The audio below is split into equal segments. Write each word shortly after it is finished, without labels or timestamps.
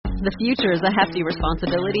The future is a hefty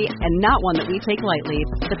responsibility and not one that we take lightly.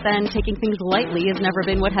 But then taking things lightly has never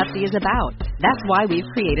been what Hefty is about. That's why we've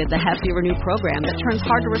created the Hefty Renew program that turns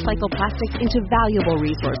hard to recycle plastics into valuable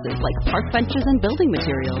resources like park benches and building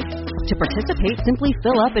materials. To participate, simply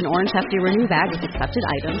fill up an orange Hefty Renew bag with accepted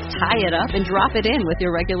items, tie it up, and drop it in with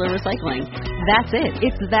your regular recycling. That's it.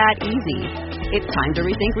 It's that easy. It's time to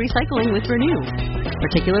rethink recycling with Renew.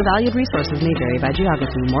 Particular valued resources may vary by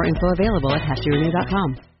geography. More info available at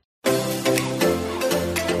heftyrenew.com.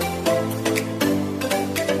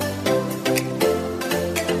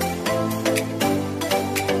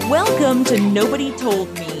 Welcome to Nobody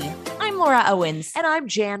Told Me. I'm Laura Owens. And I'm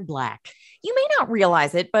Jan Black. You may not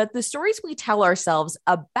realize it, but the stories we tell ourselves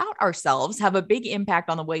about ourselves have a big impact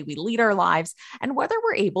on the way we lead our lives and whether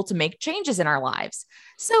we're able to make changes in our lives.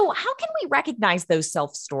 So how can we recognize those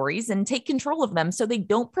self-stories and take control of them so they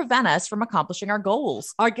don't prevent us from accomplishing our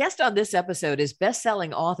goals? Our guest on this episode is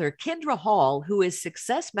best-selling author Kindra Hall, who is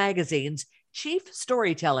Success Magazine's Chief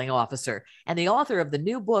Storytelling Officer and the author of the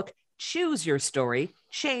new book, Choose Your Story,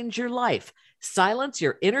 Change Your Life. Silence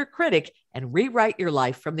your inner critic and rewrite your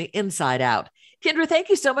life from the inside out. Kindra, thank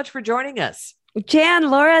you so much for joining us. Jan,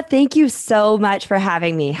 Laura, thank you so much for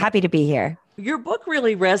having me. Happy to be here. Your book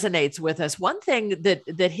really resonates with us. One thing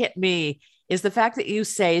that hit me is the fact that you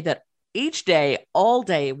say that each day, all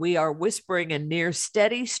day, we are whispering a near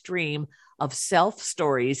steady stream of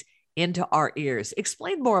self-stories into our ears.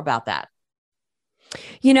 Explain more about that.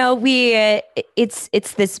 You know, it's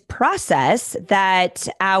this process that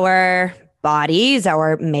our bodies,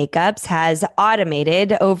 our makeups has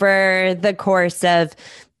automated over the course of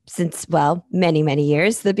since, well, many, many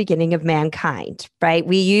years, the beginning of mankind, right?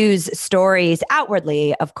 We use stories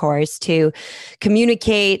outwardly, of course, to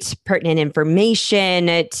communicate pertinent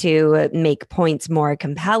information, to make points more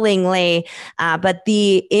compellingly. But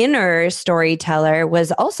the inner storyteller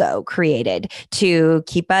was also created to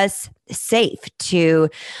keep us safe, to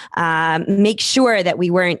make sure that we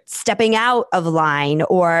weren't stepping out of line,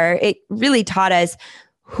 or it really taught us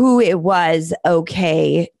who it was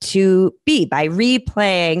okay to be by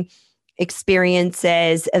replaying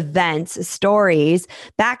experiences, events, stories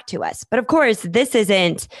back to us. But of course, this is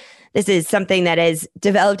something that is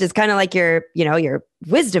developed as kind of like your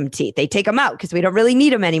wisdom teeth. They take them out because we don't really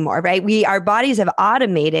need them anymore, right? Our bodies have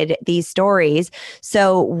automated these stories.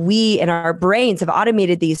 So we and our brains have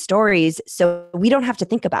automated these stories so we don't have to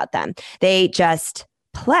think about them. They just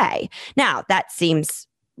play. Now, that seems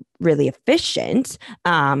really efficient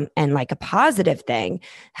and like a positive thing.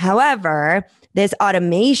 However, this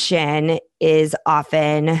automation is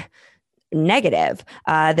often negative.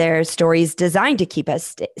 They're stories designed to keep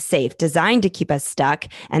us safe, designed to keep us stuck.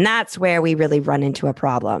 And that's where we really run into a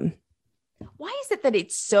problem. Why is it that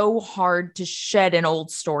it's so hard to shed an old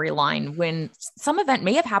storyline when some event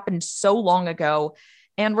may have happened so long ago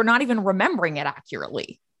and we're not even remembering it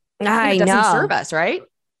accurately? I know. It doesn't serve us, right?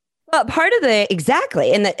 Well, part of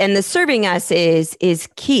exactly. And the serving us is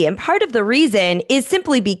key. And part of the reason is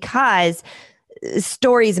simply because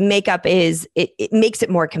stories makeup it makes it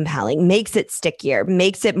more compelling, makes it stickier,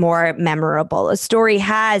 makes it more memorable. A story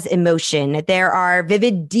has emotion. There are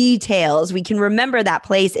vivid details. We can remember that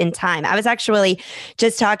place in time. I was actually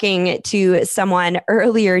just talking to someone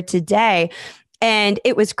earlier today, and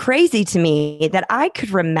it was crazy to me that I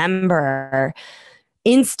could remember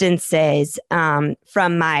instances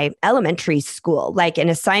from my elementary school, like an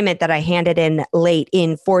assignment that I handed in late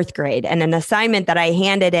in 4th grade and an assignment that I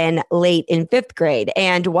handed in late in 5th grade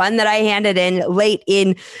and one that I handed in late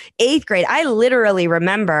in 8th grade. I literally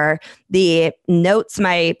remember the notes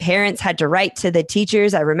my parents had to write to the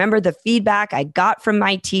teachers. I remember the feedback I got from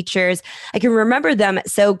my teachers. I can remember them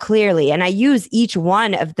so clearly. And I use each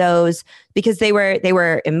one of those because they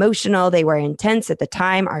were emotional, they were intense at the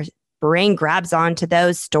time. Our brain grabs onto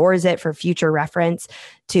those, stores it for future reference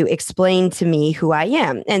to explain to me who I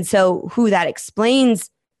am. And so who I'm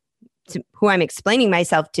explaining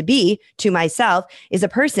myself to be to myself is a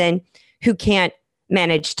person who can't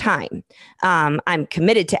manage time. I'm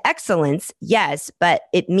committed to excellence, yes, but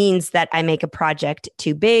it means that I make a project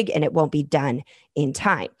too big and it won't be done in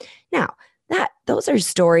time. Now, those are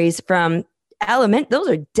stories from those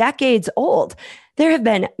are decades old. There have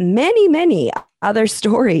been many, many other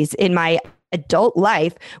stories in my adult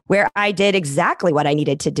life where I did exactly what I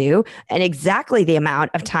needed to do and exactly the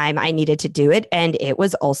amount of time I needed to do it. And it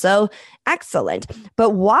was also excellent.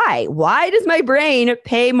 But why? Why does my brain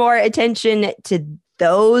pay more attention to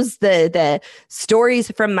those the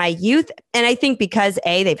stories from my youth. And I think because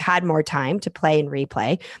A, they've had more time to play and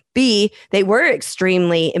replay. B, they were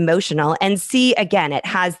extremely emotional. And C, again, it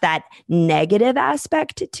has that negative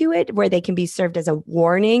aspect to it where they can be served as a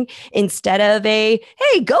warning instead of a,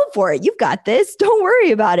 hey, go for it. You've got this. Don't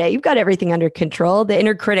worry about it. You've got everything under control. The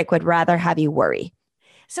inner critic would rather have you worry.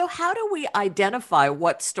 So how do we identify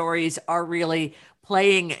what stories are really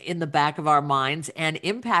playing in the back of our minds and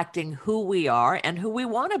impacting who we are and who we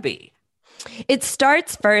want to be? It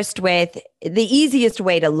starts first with the easiest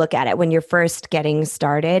way to look at it when you're first getting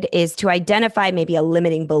started is to identify maybe a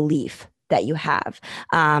limiting belief that you have,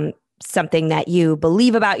 something that you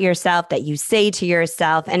believe about yourself, that you say to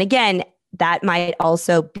yourself. And again, that might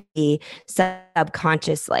also be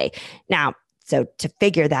subconsciously. Now, so to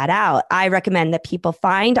figure that out, I recommend that people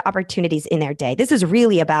find opportunities in their day. This is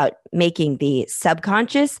really about making the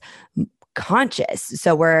subconscious conscious.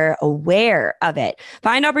 So we're aware of it.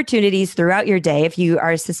 Find opportunities throughout your day if you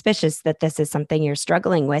are suspicious that this is something you're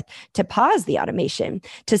struggling with, to pause the automation,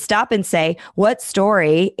 to stop and say, what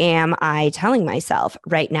story am I telling myself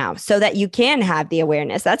right now? So that you can have the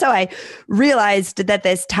awareness. That's how I realized that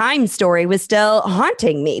this time story was still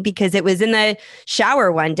haunting me, because it was in the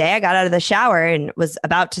shower one day. I got out of the shower and was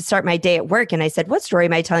about to start my day at work. And I said, what story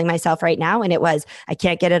am I telling myself right now? And it was, I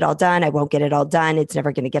can't get it all done. I won't get it all done. It's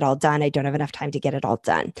never going to get all done. I don't have enough time to get it all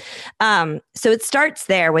done. So it starts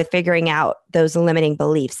there with figuring out those limiting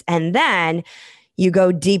beliefs. And then you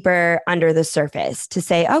go deeper under the surface to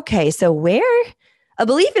say, okay, so where a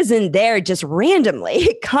belief isn't there just randomly.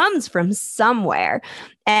 It comes from somewhere.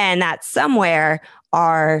 And that somewhere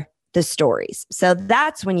are the stories. So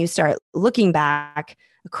that's when you start looking back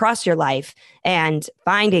across your life and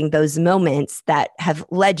finding those moments that have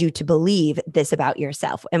led you to believe this about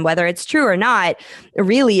yourself. And whether it's true or not, it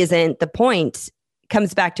really isn't the point. It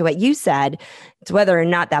comes back to what you said. It's whether or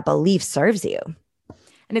not that belief serves you.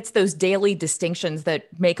 And it's those daily distinctions that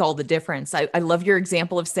make all the difference. I love your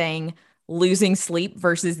example of saying losing sleep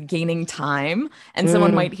versus gaining time. And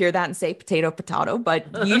someone might hear that and say potato, potato, but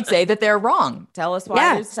you'd say that they're wrong. Tell us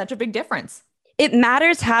why there's such a big difference. It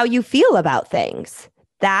matters how you feel about things.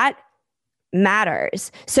 That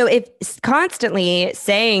matters. So if constantly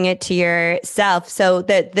saying it to yourself, so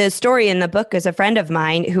the story in the book is a friend of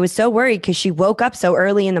mine who was so worried because she woke up so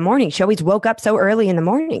early in the morning. She always woke up so early in the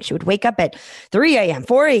morning. She would wake up at 3 a.m.,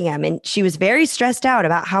 4 a.m. And she was very stressed out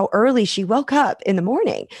about how early she woke up in the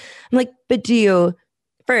morning. I'm like, but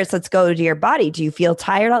first, let's go to your body. Do you feel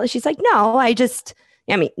tired? She's like, no,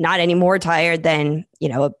 not any more tired than,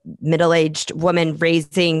 a middle-aged woman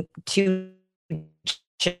raising 2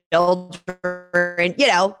 children,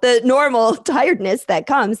 the normal tiredness that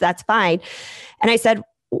comes, that's fine. And I said,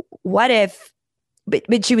 what if,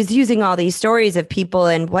 but she was using all these stories of people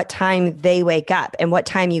and what time they wake up and what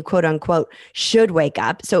time you quote unquote should wake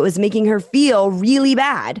up. So it was making her feel really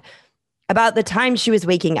bad about the time she was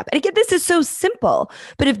waking up. And again, this is so simple,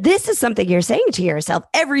 but if this is something you're saying to yourself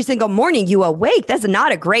every single morning you awake, that's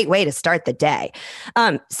not a great way to start the day.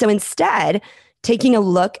 So instead, taking a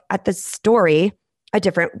look at the story a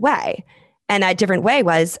different way. And that different way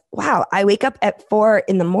was, wow, I wake up at 4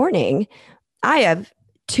 a.m. I have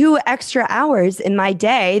 2 extra hours in my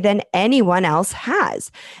day than anyone else has.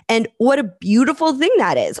 And what a beautiful thing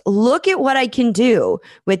that is. Look at what I can do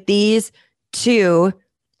with these 2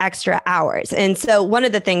 extra hours. And so one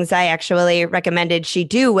of the things I actually recommended she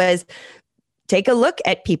do was take a look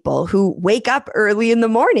at people who wake up early in the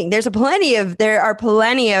morning. There are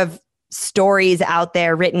plenty of stories out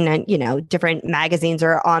there written in, different magazines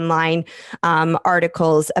or online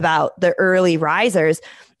articles about the early risers.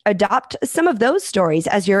 Adopt some of those stories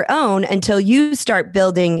as your own until you start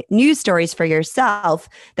building new stories for yourself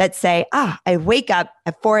that say, I wake up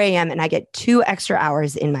at 4 a.m. and I get 2 extra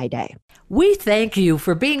hours in my day. We thank you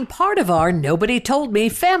for being part of our Nobody Told Me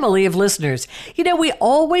family of listeners. We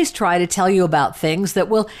always try to tell you about things that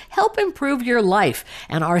will help improve your life.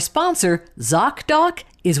 And our sponsor, ZocDoc,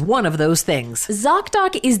 is one of those things.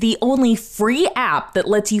 ZocDoc is the only free app that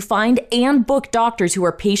lets you find and book doctors who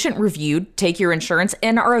are patient reviewed, take your insurance,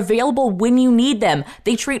 and are available when you need them.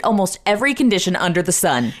 They treat almost every condition under the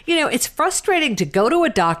sun. It's frustrating to go to a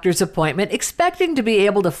doctor's appointment expecting to be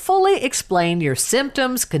able to fully explain your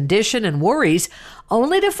symptoms, condition, and worries,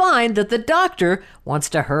 only to find that the doctor wants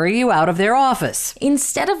to hurry you out of their office.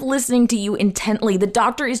 Instead of listening to you intently, the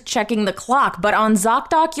doctor is checking the clock. But on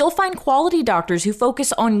ZocDoc, you'll find quality doctors who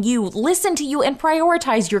focus on you, listen to you, and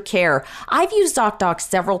prioritize your care. I've used ZocDoc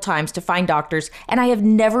several times to find doctors, and I have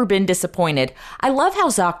never been disappointed. I love how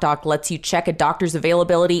ZocDoc lets you check a doctor's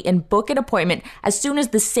availability and book an appointment as soon as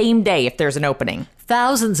the same day if there's an opening.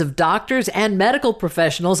 Thousands of doctors and medical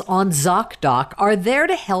professionals on ZocDoc are there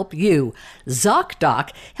to help you.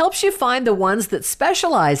 ZocDoc helps you find the ones that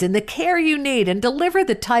specialize in the care you need and deliver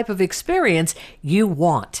the type of experience you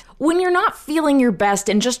want. When you're not feeling your best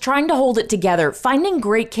and just trying to hold it together, finding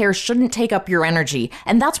great care shouldn't take up your energy.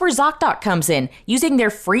 And that's where ZocDoc comes in. Using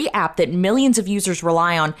their free app that millions of users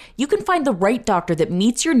rely on, you can find the right doctor that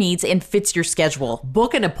meets your needs and fits your schedule.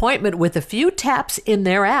 Book an appointment with a few taps in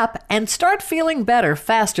their app and start feeling better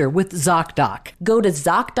faster with ZocDoc. Go to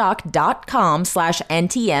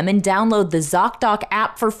ZocDoc.com/NTM and download the ZocDoc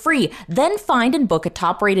app for free. Then find and book a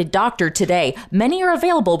top-rated doctor today. Many are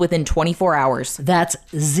available within 24 hours. That's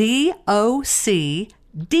ZocDoc.com/NTM.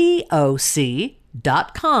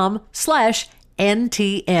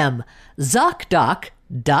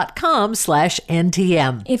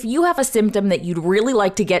 ZocDoc.com/NTM. If you have a symptom that you'd really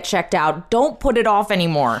like to get checked out, don't put it off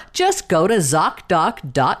anymore. Just go to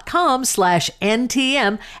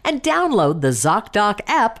ZocDoc.com/NTM and download the ZocDoc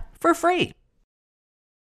app for free.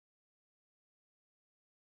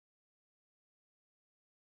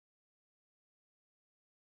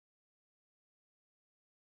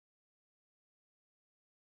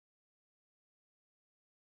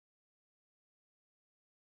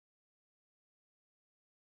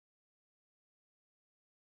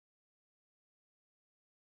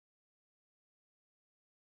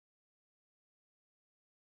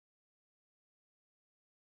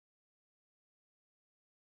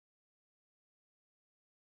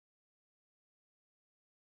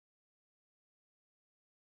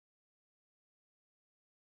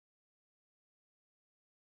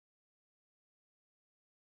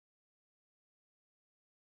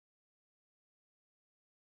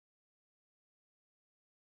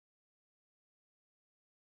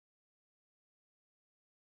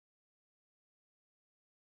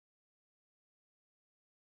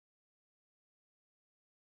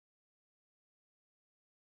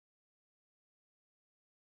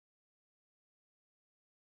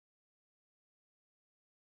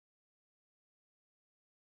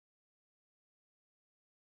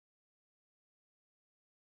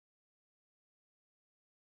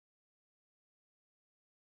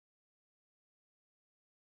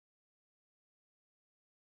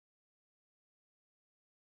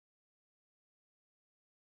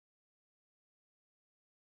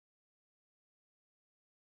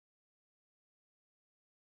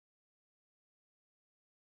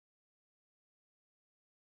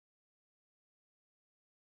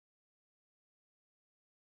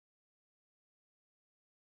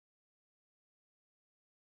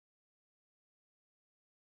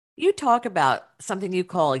 You talk about something you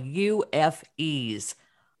call UFEs,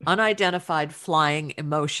 unidentified flying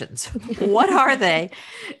emotions. What are they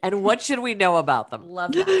and what should we know about them?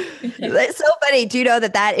 Love that. It's so funny. Do you know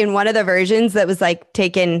that in one of the versions that was like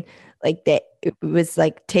taken, it was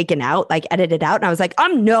like taken out, like edited out. And I was like,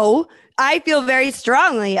 no, I feel very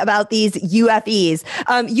strongly about these UFEs.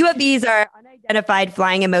 UFEs are unidentified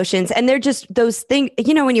flying emotions. And they're just those things,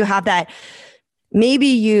 when you have that, maybe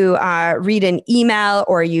you read an email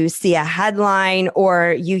or you see a headline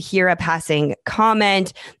or you hear a passing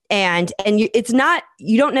comment and it's not,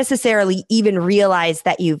 you don't necessarily even realize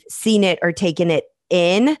that you've seen it or taken it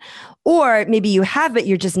in, or maybe you have, but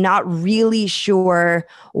you're just not really sure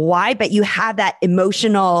why, but you have that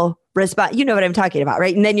emotional response. You know what I'm talking about,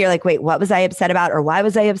 right? And then you're like, wait, what was I upset about? Or why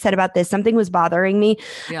was I upset about this? Something was bothering me.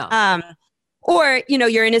 Yeah. Or,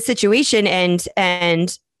 you're in a situation and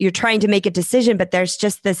you're trying to make a decision, but there's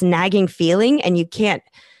just this nagging feeling and you can't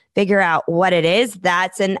figure out what it is.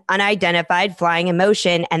 That's an unidentified flying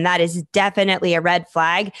emotion. And that is definitely a red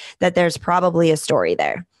flag that there's probably a story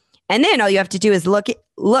there. And then all you have to do is look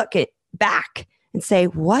it back and say,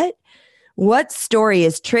 what story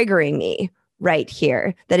is triggering me right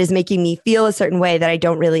here that is making me feel a certain way that I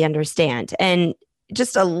don't really understand? And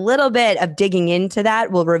just a little bit of digging into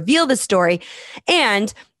that will reveal the story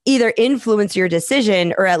and either influence your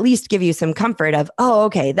decision or at least give you some comfort of, oh,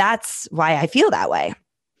 okay, that's why I feel that way.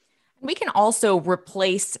 We can also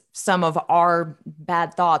replace some of our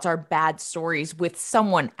bad thoughts, our bad stories with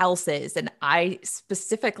someone else's. And I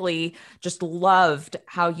specifically just loved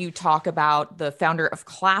how you talk about the founder of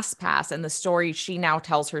ClassPass and the story she now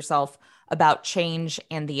tells herself about change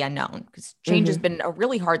and the unknown, because change has been a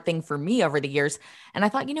really hard thing for me over the years. And I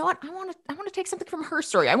thought, you know what? I want to take something from her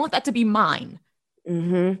story. I want that to be mine.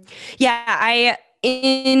 Mm-hmm. Yeah.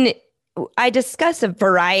 In I discuss a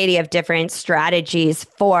variety of different strategies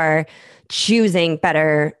for choosing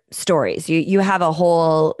better stories. You have a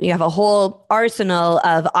whole arsenal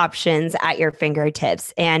of options at your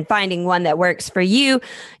fingertips, and finding one that works for you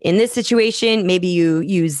in this situation. Maybe you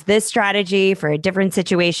use this strategy for a different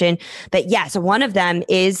situation. But yes, one of them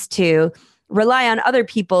is to rely on other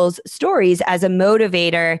people's stories as a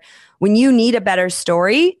motivator when you need a better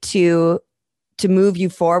story to move you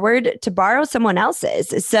forward, to borrow someone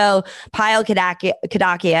else's. So Payal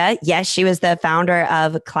Kadakia, yes, she was the founder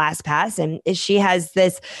of ClassPass, and she has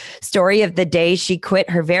this story of the day she quit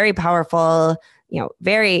her very powerful,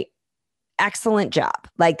 very excellent job,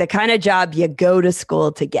 like the kind of job you go to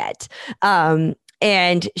school to get.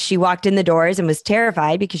 And she walked in the doors and was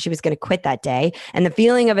terrified because she was going to quit that day. And the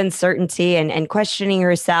feeling of uncertainty and questioning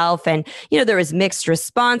herself. And, there was mixed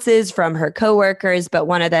responses from her coworkers, but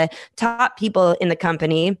one of the top people in the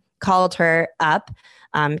company called her up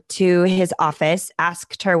to his office,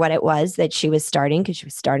 asked her what it was that she was starting, because she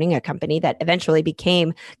was starting a company that eventually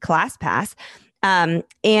became ClassPass.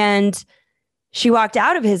 And she walked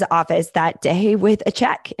out of his office that day with a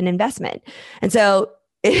check, an investment. And so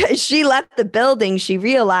she left the building, she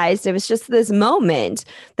realized it was just this moment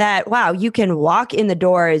that, wow, you can walk in the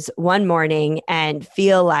doors one morning and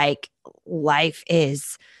feel like life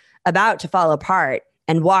is about to fall apart,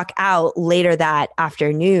 and walk out later that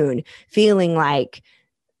afternoon feeling like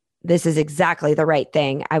this is exactly the right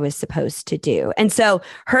thing I was supposed to do. And so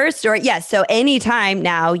her story, yes. So anytime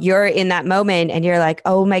now you're in that moment and you're like,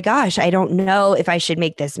 oh my gosh, I don't know if I should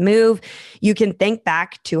make this move, you can think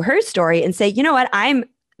back to her story and say, you know what,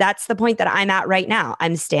 that's the point that I'm at right now.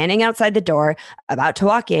 I'm standing outside the door, about to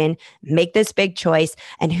walk in, make this big choice.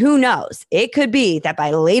 And who knows, it could be that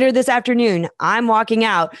by later this afternoon, I'm walking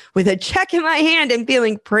out with a check in my hand and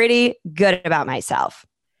feeling pretty good about myself.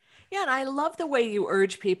 Yeah, and I love the way you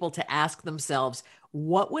urge people to ask themselves,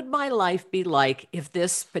 what would my life be like if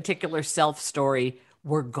this particular self-story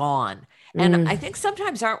were gone? And I think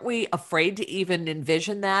sometimes aren't we afraid to even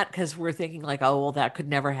envision that, because we're thinking like, oh, well, that could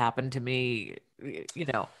never happen to me,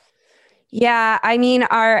 Yeah, I mean,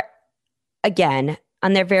 again,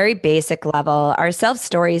 on their very basic level, our self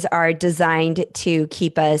stories are designed to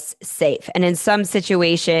keep us safe. And in some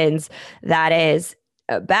situations, that is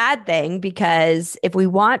a bad thing, because if we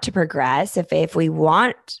want to progress, if we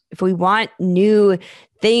want new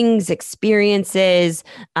things, experiences,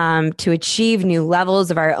 to achieve new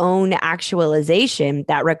levels of our own actualization,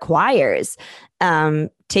 that requires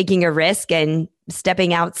taking a risk and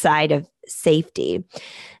stepping outside of safety.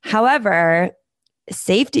 However,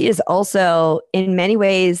 safety is also in many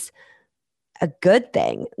ways a good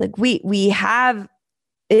thing. Like we have,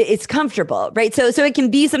 it's comfortable, right? So it can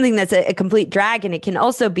be something that's a complete drag, and it can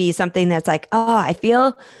also be something that's like, oh, I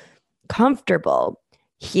feel comfortable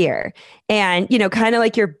here. And, kind of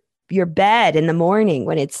like your bed in the morning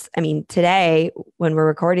when today when we're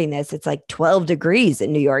recording this, it's like 12 degrees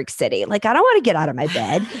in New York City. Like, I don't want to get out of my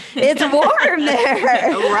bed. It's warm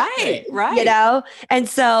there. Right. And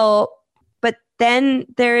so, but then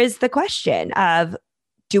there is the question of,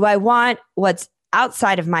 do I want what's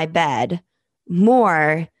outside of my bed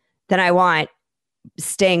more than I want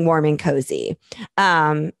staying warm and cozy?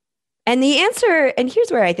 And the answer, and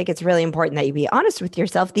here's where I think it's really important that you be honest with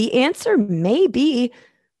yourself. The answer may be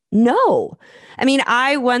no. I mean,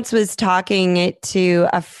 I once was talking to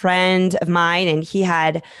a friend of mine, and he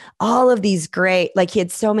had all of these great, he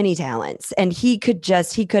had so many talents, and he could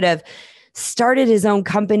have started his own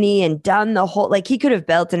company and done the whole, he could have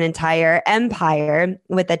built an entire empire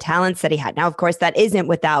with the talents that he had. Now, of course, that isn't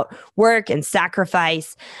without work and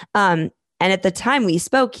sacrifice. And at the time we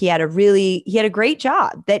spoke, he had a great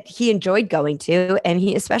job that he enjoyed going to, and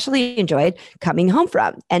he especially enjoyed coming home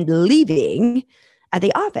from and leaving at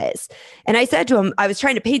the office. And I said to him, I was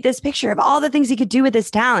trying to paint this picture of all the things he could do with his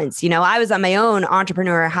talents. I was on my own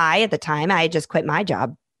entrepreneur high at the time. I had just quit my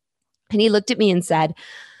job. And he looked at me and said,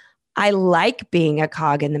 I like being a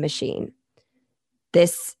cog in the machine.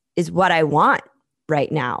 This is what I want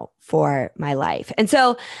right now for my life. And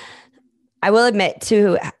so I will admit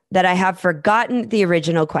that I have forgotten the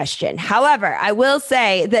original question. However, I will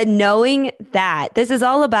say that knowing that this is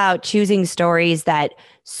all about choosing stories that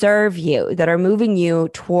serve you, that are moving you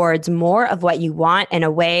towards more of what you want and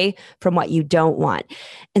away from what you don't want.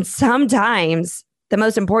 And sometimes the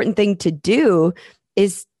most important thing to do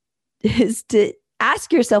is to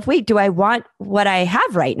ask yourself, wait, do I want what I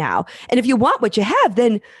have right now? And if you want what you have,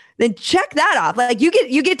 then check that off.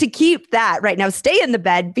 You get to keep that right now. Stay in the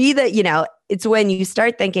bed, it's when you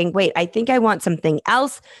start thinking, wait, I think I want something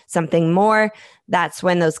else, something more. That's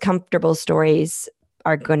when those comfortable stories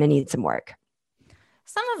are going to need some work.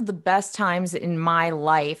 Some of the best times in my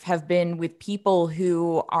life have been with people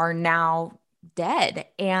who are now dead.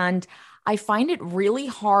 And I find it really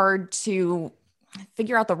hard to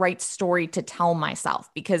figure out the right story to tell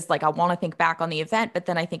myself because like I want to think back on the event, but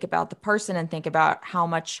then I think about the person and think about how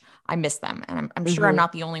much I miss them. And I'm sure I'm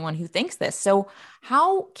not the only one who thinks this. So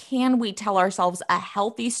how can we tell ourselves a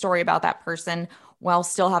healthy story about that person while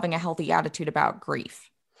still having a healthy attitude about grief?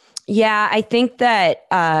 Yeah, I think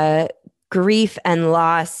that grief and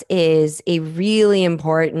loss is a really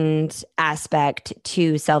important aspect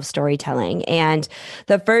to self-storytelling. And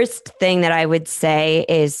the first thing that I would say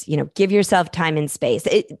is, give yourself time and space.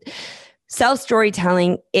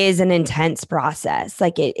 Self-storytelling is an intense process.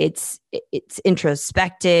 Like it's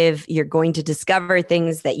introspective. You're going to discover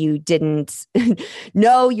things that you didn't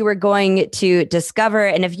know you were going to discover.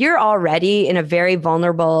 And if you're already in a very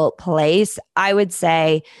vulnerable place, I would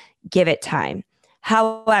say give it time.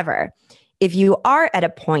 However, if you are at a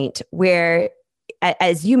point where,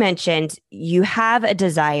 as you mentioned, you have a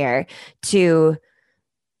desire to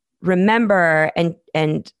remember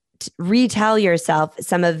and retell yourself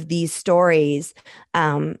some of these stories,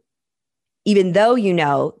 even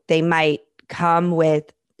though they might come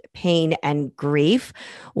with pain and grief,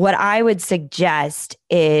 what I would suggest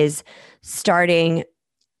is starting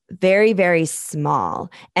very, very small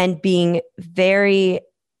and being very,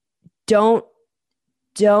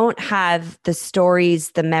 don't have the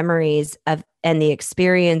stories, the memories of and the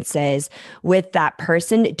experiences with that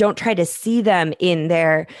person. Don't try to see them in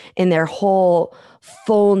their whole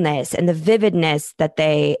fullness and the vividness that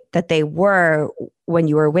they were when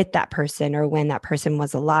you were with that person or when that person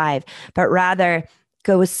was alive, but rather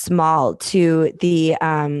go small to the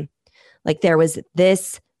like there was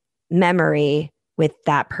this memory with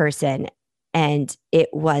that person and it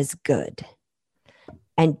was good.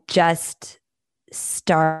 And just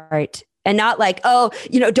start and not like,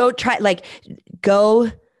 don't try, like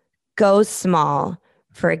go small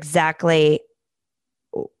for exactly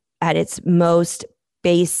at its most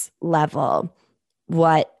base level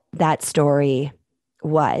what that story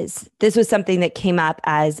was. This was something that came up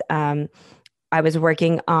as I was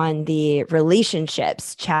working on the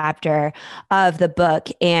relationships chapter of the book.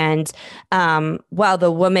 And while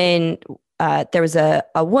the woman there was a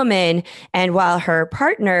woman, and while her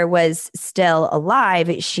partner was still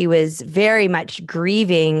alive, she was very much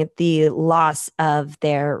grieving the loss of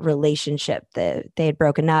their relationship. They had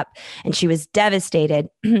broken up, and she was devastated.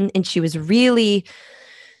 And she was at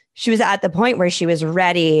the point where she was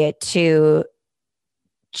ready to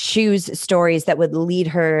choose stories that would lead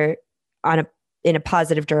her in a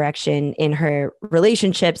positive direction in her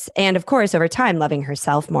relationships. And of course, over time, loving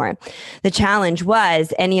herself more. The challenge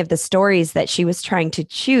was any of the stories that she was trying to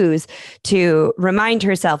choose to remind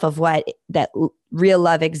herself of that real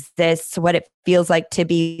love exists, what it feels like to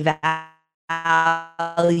be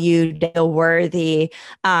valued, worthy,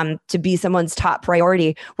 to be someone's top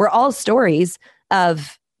priority, were all stories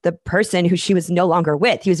of the person who she was no longer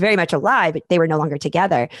with. He was very much alive, but they were no longer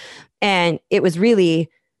together. And it was really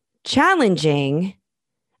challenging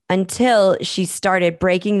until she started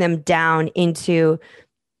breaking them down into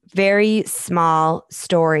very small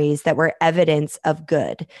stories that were evidence of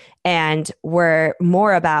good and were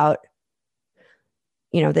more about,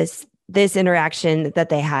 this interaction that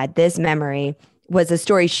they had, this memory was a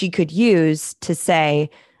story she could use to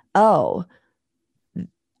say, oh,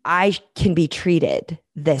 I can be treated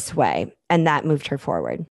this way. And that moved her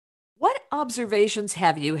forward. What observations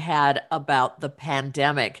have you had about the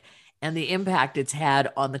pandemic and the impact it's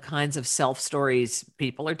had on the kinds of self-stories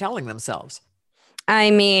people are telling themselves? I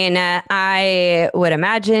mean, I would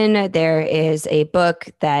imagine there is a book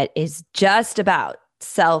that is just about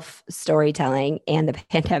self-storytelling and the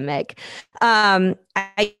pandemic. I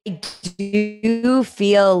do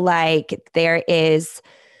feel like there's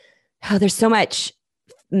so much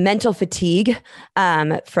mental fatigue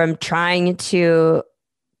from trying to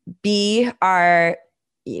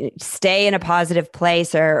stay in a positive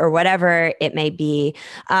place or whatever it may be.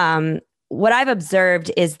 What I've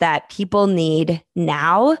observed is that people need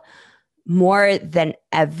now more than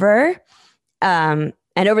ever. And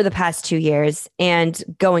over the past 2 years and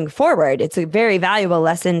going forward, it's a very valuable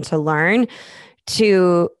lesson to learn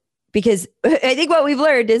because I think what we've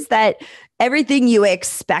learned is that everything you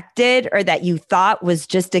expected or that you thought was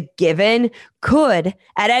just a given could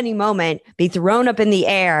at any moment be thrown up in the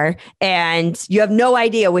air and you have no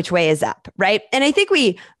idea which way is up, right? And I think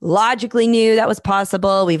we logically knew that was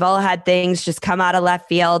possible. We've all had things just come out of left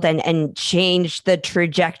field and change the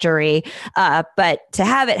trajectory. But to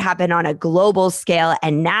have it happen on a global scale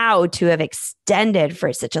and now to have extended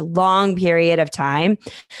for such a long period of time,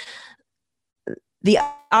 the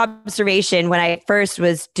observation when I first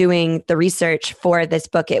was doing the research for this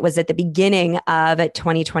book, it was at the beginning of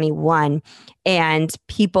 2021, and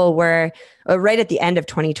people were right at the end of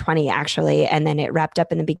 2020, actually, and then it wrapped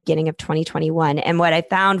up in the beginning of 2021. And what I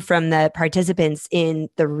found from the participants in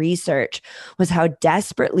the research was how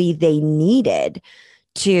desperately they needed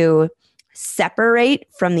to separate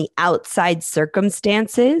from the outside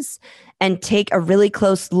circumstances and take a really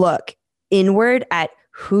close look inward at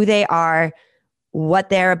who they are, what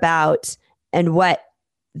they're about, and what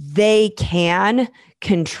they can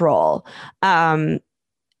control. And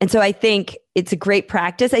so I think it's a great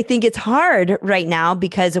practice. I think it's hard right now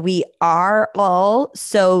because we are all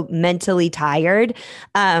so mentally tired.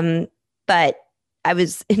 But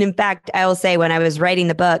in fact, I will say when I was writing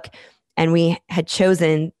the book and we had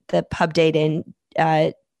chosen the pub date in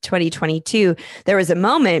 2022, there was a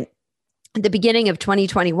moment at the beginning of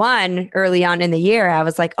 2021, early on in the year, I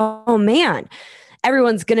was like, oh man,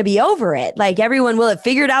 everyone's going to be over it. Like everyone will have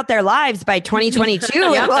figured out their lives by 2022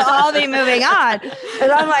 and we'll all be moving on.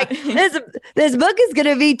 And I'm like, this book is going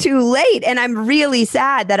to be too late. And I'm really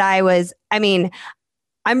sad that I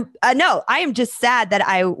am just sad that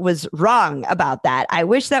I was wrong about that. I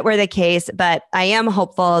wish that were the case, but I am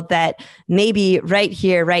hopeful that maybe right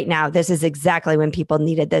here, right now, this is exactly when people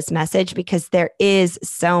needed this message, because there is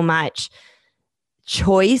so much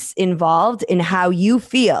choice involved in how you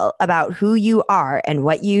feel about who you are and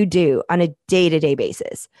what you do on a day-to-day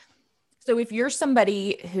basis. So if you're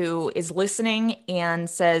somebody who is listening and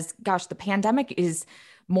says, gosh, the pandemic is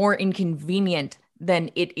more inconvenient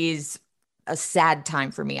than it is a sad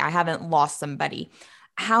time for me, I haven't lost somebody,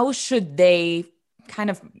 how should they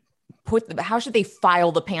how should they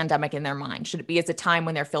file the pandemic in their mind? Should it be as a time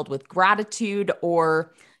when they're filled with gratitude,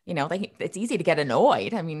 or, it's easy to get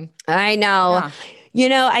annoyed? I mean, I know.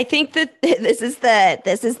 Yeah. I think that this is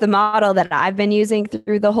the model that I've been using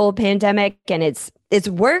through the whole pandemic, and it's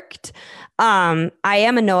worked. I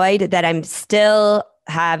am annoyed that I'm still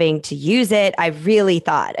having to use it. I really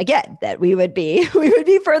thought, again, that we would be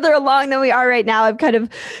further along than we are right now. I've kind of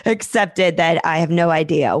accepted that I have no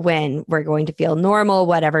idea when we're going to feel normal,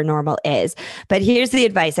 whatever normal is. But here's the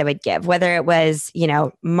advice I would give, whether it was,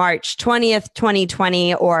 March 20th,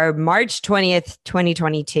 2020 or March 20th,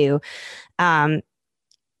 2022,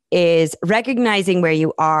 is recognizing where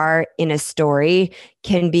you are in a story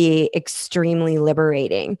can be extremely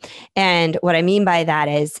liberating. And what I mean by that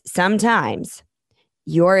is sometimes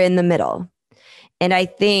you're in the middle. And I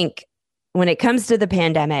think when it comes to the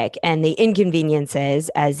pandemic and the inconveniences,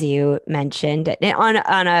 as you mentioned, on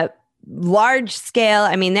a large scale,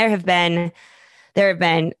 I mean, there have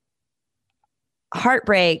been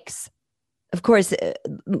heartbreaks. Of course,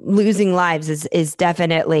 losing lives is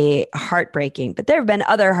definitely heartbreaking, but there have been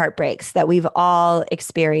other heartbreaks that we've all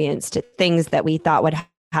experienced, things that we thought would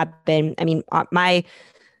happen. I mean, my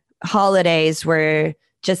holidays were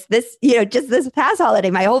just this past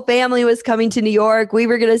holiday. My whole family was coming to New York. We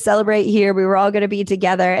were going to celebrate here. We were all going to be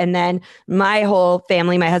together. And then my whole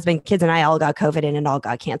family, my husband, kids, and I all got COVID and it all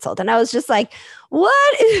got canceled. And I was just like,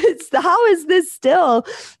 how is this still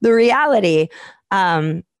the reality?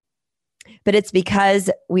 But it's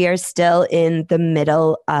because we are still in the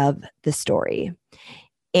middle of the story.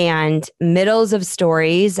 And middles of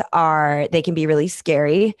stories they can be really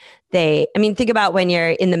scary. Think about when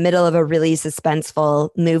you're in the middle of a really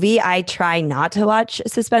suspenseful movie. I try not to watch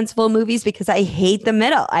suspenseful movies because I hate the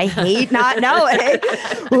middle. I hate not knowing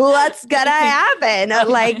what's gonna happen.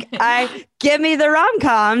 Like, give me the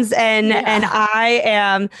rom-coms and I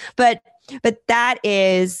am, but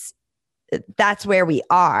that's where we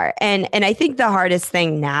are. And I think the hardest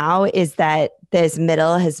thing now is that this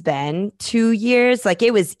middle has been 2 years. Like,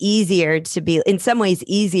 it was in some ways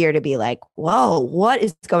easier to be like, whoa, what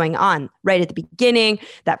is going on right at the beginning,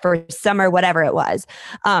 that first summer, whatever it was.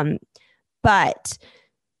 But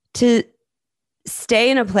to stay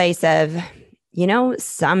in a place of,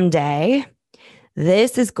 someday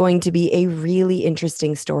this is going to be a really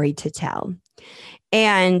interesting story to tell.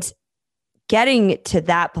 And getting to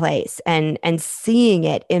that place and seeing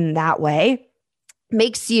it in that way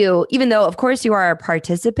makes you, even though of course you are a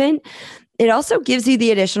participant, it also gives you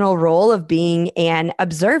the additional role of being an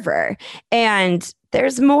observer. And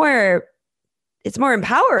it's more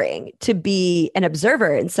empowering to be an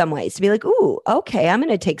observer in some ways, to be like, ooh, okay, I'm going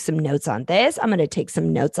to take some notes on this. I'm going to take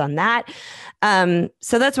some notes on that.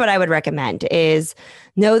 So that's what I would recommend, is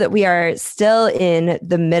know that we are still in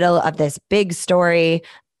the middle of this big story.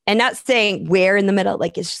 And not saying where in the middle,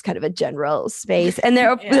 like it's just kind of a general space. And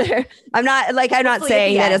I'm not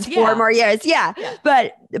saying that it's 4 more years. Yeah.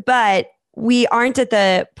 But we aren't at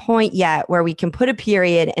the point yet where we can put a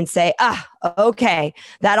period and say, okay,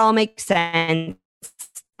 that all makes sense.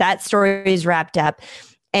 That story is wrapped up.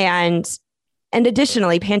 And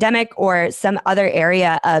additionally, pandemic or some other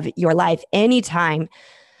area of your life, anytime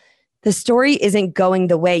the story isn't going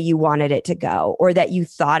the way you wanted it to go, or that you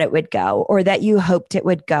thought it would go, or that you hoped it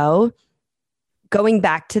would go, going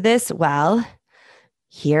back to this, well,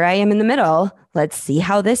 here I am in the middle. Let's see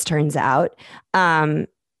how this turns out. I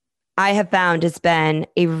have found it's been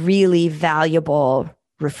a really valuable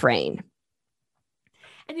refrain.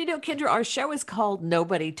 And Kendra, our show is called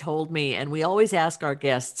Nobody Told Me, and we always ask our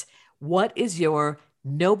guests, what is your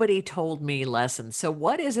nobody told me lesson? So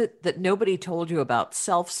what is it that nobody told you about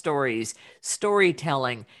self-stories,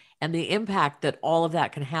 storytelling, and the impact that all of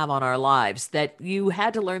that can have on our lives that you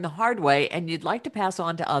had to learn the hard way and you'd like to pass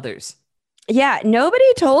on to others? Yeah,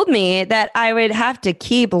 nobody told me that I would have to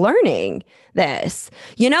keep learning this.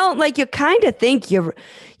 You kind of think you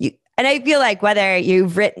and I feel like whether you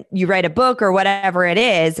write a book or whatever it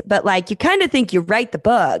is, but like you kind of think you write the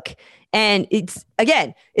book and it's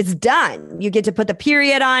done. You get to put the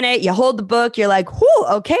period on it. You hold the book. You're like, whoo,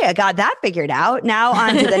 okay, I got that figured out. Now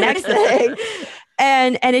on to the next thing.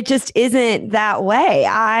 And it just isn't that way.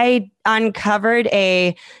 I uncovered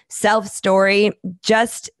a self-story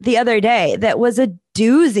just the other day that was a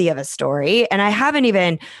doozy of a story, and I haven't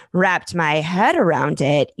even wrapped my head around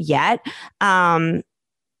it yet. And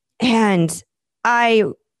I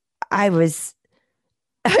was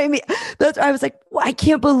like, well, I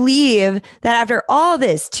can't believe that after all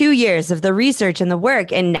this 2 years of the research and the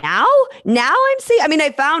work, and now I'm seeing,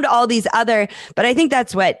 I found all these other, but I think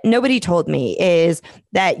that's what nobody told me is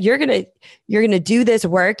that you're going to do this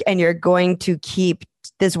work and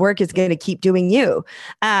this work is going to keep doing you.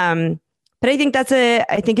 But I think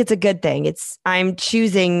it's a good thing. I'm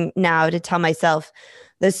choosing now to tell myself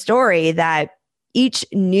the story that each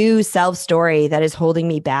new self story that is holding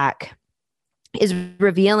me back is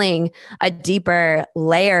revealing a deeper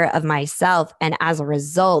layer of myself, and as a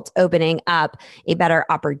result, opening up a better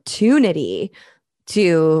opportunity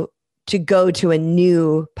to go to a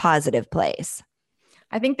new positive place.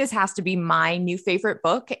 I think this has to be my new favorite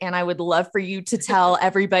book, and I would love for you to tell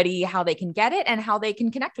everybody how they can get it and how they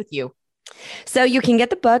can connect with you. So you can get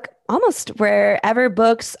the book almost wherever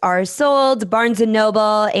books are sold, Barnes &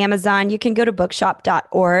 Noble, Amazon. You can go to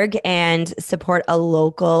bookshop.org and support a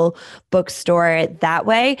local bookstore that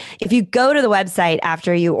way. If you go to the website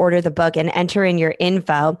after you order the book and enter in your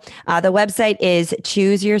info, the website is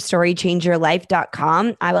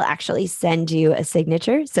chooseyourstorychangeyourlife.com. I will actually send you a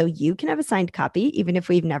signature so you can have a signed copy, even if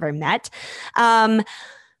we've never met.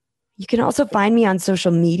 You can also find me on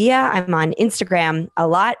social media. I'm on Instagram a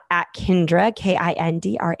lot at Kindra,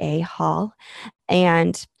 Kindra Hall,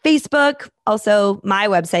 and Facebook. Also, my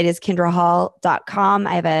website is kindrahall.com.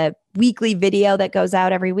 I have a weekly video that goes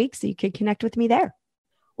out every week, so you can connect with me there.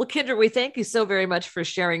 Well, Kindra, we thank you so very much for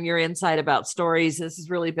sharing your insight about stories. This has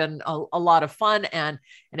really been a lot of fun, and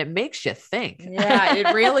it makes you think. Yeah,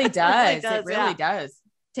 it really does. It really does.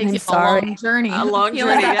 Takes you a long journey. A long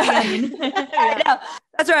journey. I know.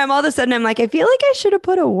 That's right. I'm like, I feel like I should have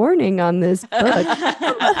put a warning on this book.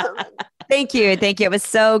 Thank you. It was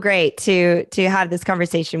so great to have this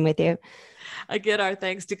conversation with you. Again, our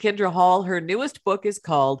thanks to Kindra Hall. Her newest book is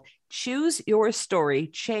called Choose Your Story,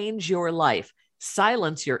 Change Your Life,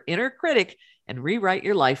 Silence Your Inner Critic, and Rewrite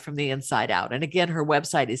Your Life from the Inside Out. And again, her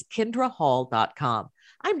website is kindrahall.com.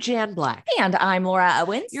 I'm Jan Black. And I'm Laura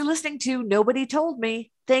Owens. You're listening to Nobody Told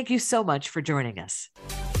Me. Thank you so much for joining us.